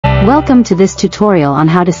Welcome to this tutorial on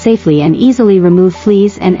how to safely and easily remove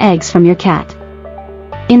fleas and eggs from your cat.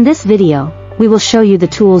 In this video, we will show you the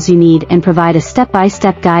tools you need and provide a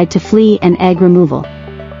step-by-step guide to flea and egg removal.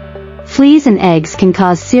 Fleas and eggs can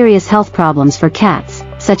cause serious health problems for cats,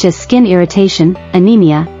 such as skin irritation,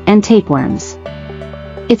 anemia, and tapeworms.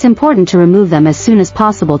 It's important to remove them as soon as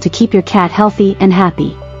possible to keep your cat healthy and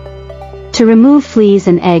happy. To remove fleas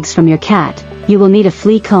and eggs from your cat, you will need a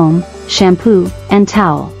flea comb, shampoo, and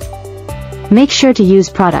towel. Make sure to use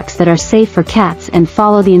products that are safe for cats and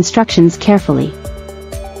follow the instructions carefully.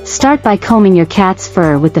 Start by combing your cat's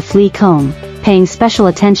fur with the flea comb, paying special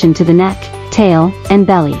attention to the neck, tail, and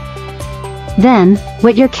belly. Then,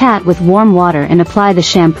 wet your cat with warm water and apply the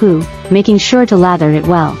shampoo, making sure to lather it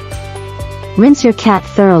well. Rinse your cat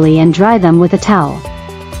thoroughly and dry them with a towel.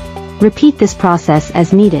 Repeat this process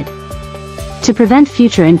as needed. To prevent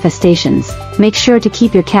future infestations, make sure to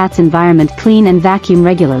keep your cat's environment clean and vacuum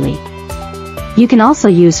regularly. You can also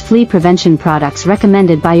use flea prevention products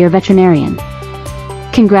recommended by your veterinarian.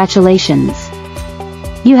 Congratulations!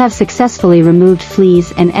 You have successfully removed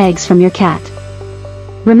fleas and eggs from your cat.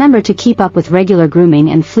 Remember to keep up with regular grooming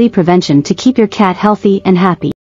and flea prevention to keep your cat healthy and happy.